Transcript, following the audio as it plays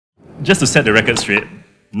Just to set the record straight,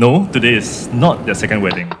 no, today is not their second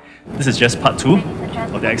wedding. This is just part 2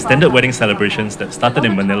 of their extended wedding celebrations that started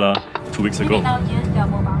in Manila 2 weeks ago.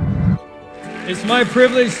 It's my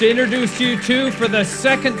privilege to introduce you to, for the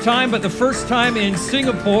second time, but the first time in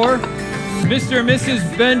Singapore, Mr. and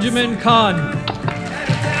Mrs. Benjamin Khan.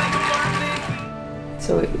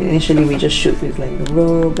 So initially we just shoot with like the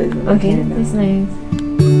robe and okay, that's nice.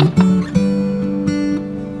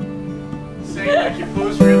 Like you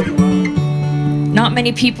pose really well. Not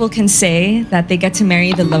many people can say that they get to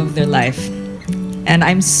marry the love of their life. And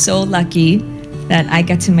I'm so lucky that I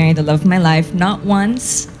get to marry the love of my life, not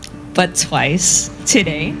once, but twice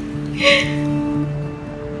today.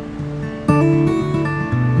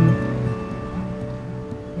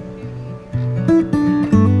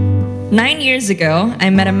 9 years ago, I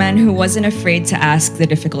met a man who wasn't afraid to ask the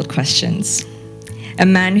difficult questions. A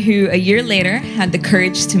man who, a year later, had the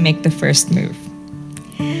courage to make the first move.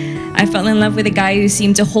 I fell in love with a guy who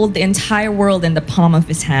seemed to hold the entire world in the palm of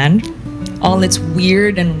his hand, all its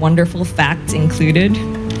weird and wonderful facts included.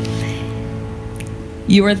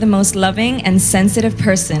 You are the most loving and sensitive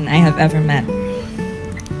person I have ever met.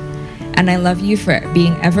 And I love you for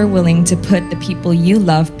being ever willing to put the people you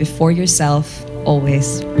love before yourself,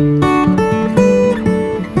 always.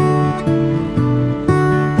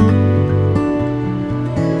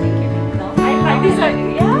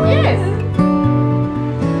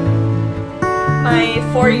 My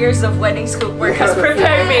 4 years of wedding school work has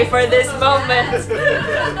prepared me for this moment.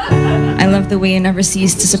 I love the way you never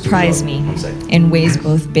cease to surprise me in ways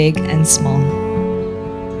both big and small.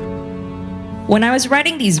 When I was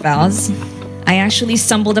writing these vows, I actually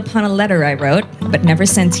stumbled upon a letter I wrote, but never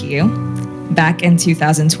sent to you, back in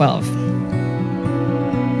 2012.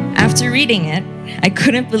 After reading it, I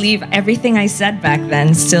couldn't believe everything I said back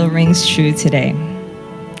then still rings true today.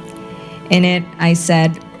 In it, I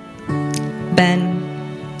said, Ben,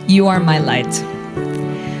 you are my light.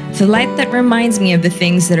 The light that reminds me of the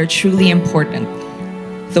things that are truly important.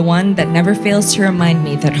 The one that never fails to remind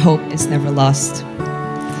me that hope is never lost.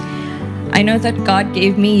 I know that God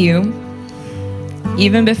gave me you,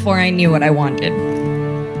 even before I knew what I wanted.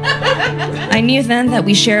 I knew then that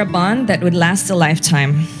we share a bond that would last a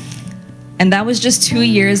lifetime. And that was just 2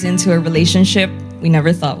 years into a relationship we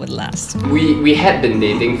never thought would last. We had been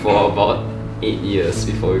dating for about 8 years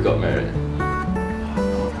before we got married.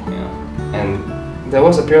 And there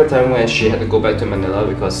was a period of time where she had to go back to Manila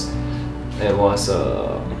because it was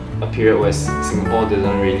a period where Singapore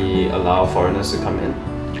didn't really allow foreigners to come in.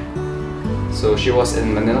 So she was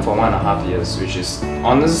in Manila for 1.5 years, which is,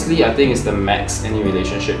 honestly, I think is the max any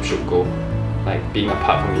relationship should go, like being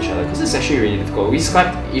apart from each other, because it's actually really difficult. We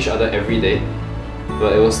Skyped each other every day,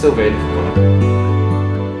 but it was still very difficult.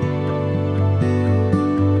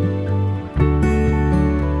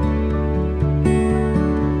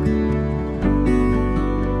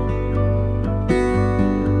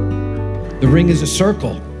 The ring is a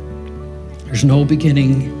circle. There's no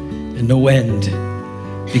beginning and no end,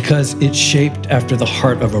 because it's shaped after the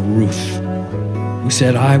heart of a Ruth, who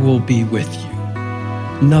said, I will be with you.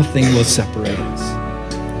 Nothing will separate us.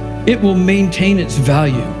 It will maintain its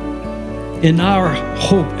value. And our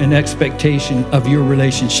hope and expectation of your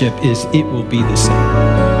relationship is it will be the same.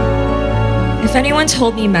 If anyone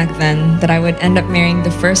told me back then that I would end up marrying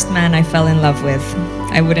the first man I fell in love with,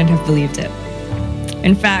 I wouldn't have believed it.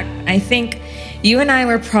 In fact, I think you and I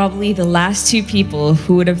were probably the last 2 people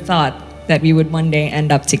who would have thought that we would one day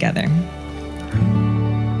end up together.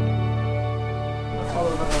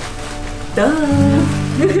 Duh!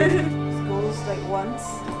 It goes like once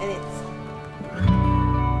and it's...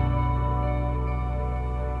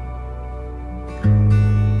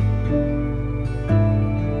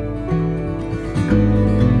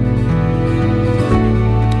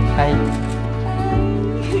 Hi.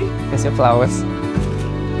 Here's your flowers.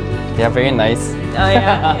 They are very nice. Oh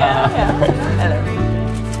yeah. Hello.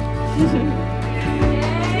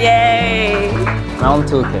 Yay! Round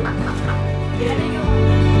 2 cake.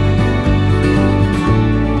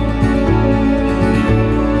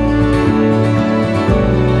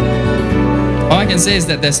 All I can say is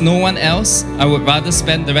that there's no one else I would rather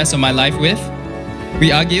spend the rest of my life with.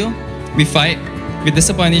 We argue, we fight, we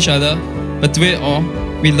disappoint each other, but through it all,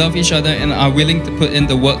 we love each other and are willing to put in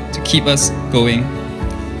the work to keep us going.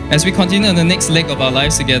 As we continue on the next leg of our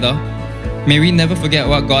lives together, may we never forget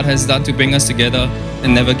what God has done to bring us together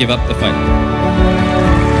and never give up the fight.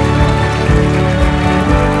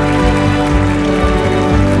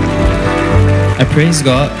 I praise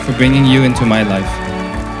God for bringing you into my life.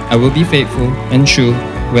 I will be faithful and true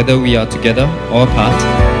whether we are together or apart.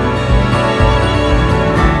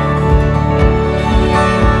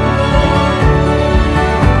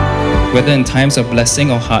 whether in times of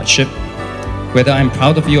blessing or hardship, whether I'm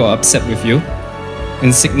proud of you or upset with you,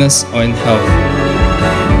 in sickness or in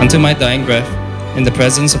health, until my dying breath, in the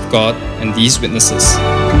presence of God and these witnesses.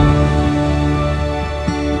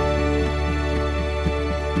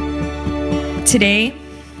 Today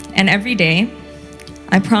and every day,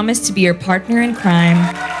 I promise to be your partner in crime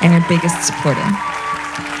and your biggest supporter.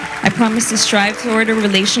 I promise to strive toward a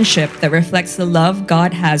relationship that reflects the love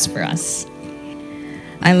God has for us.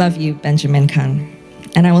 I love you, Benjamin Khan,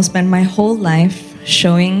 and I will spend my whole life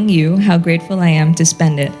showing you how grateful I am to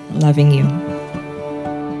spend it loving you.